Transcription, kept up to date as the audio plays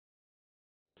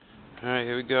Alright,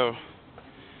 here we go.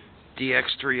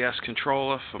 DX3S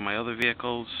controller for my other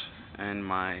vehicles and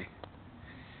my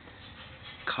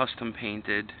custom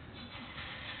painted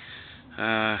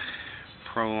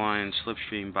Proline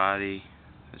slipstream body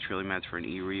that's really meant for an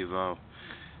Revo.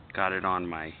 Got it on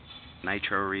my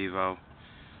Nitro Revo.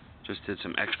 Just did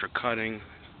some extra cutting.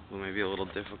 Well, maybe a little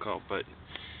difficult, but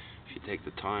if you take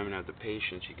the time and have the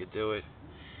patience, you could do it.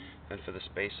 And for the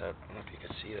space out, I don't know if you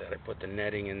can see that, I put the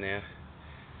netting in there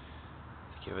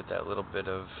to give it that little bit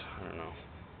of, I don't know,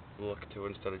 look to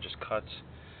it instead of just cuts.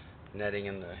 Netting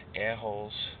in the air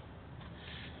holes.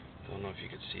 Don't know if you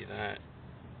can see that.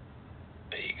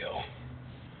 There you go.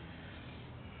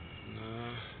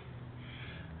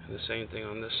 And the same thing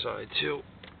on this side too.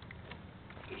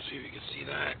 Let's see if you can see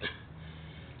that.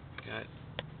 Got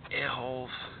air holes.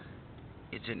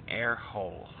 It's an air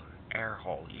hole. Air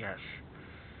hole, yes.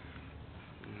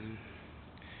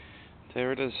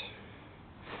 There it is.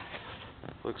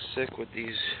 Looks sick with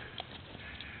these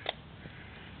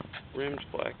rims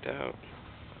blacked out.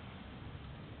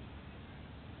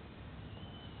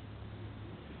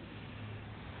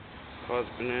 Cause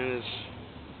bananas.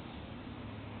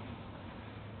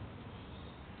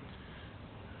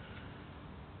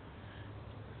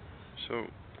 So,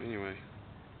 anyway,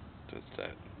 that's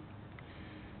that.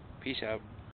 Peace out.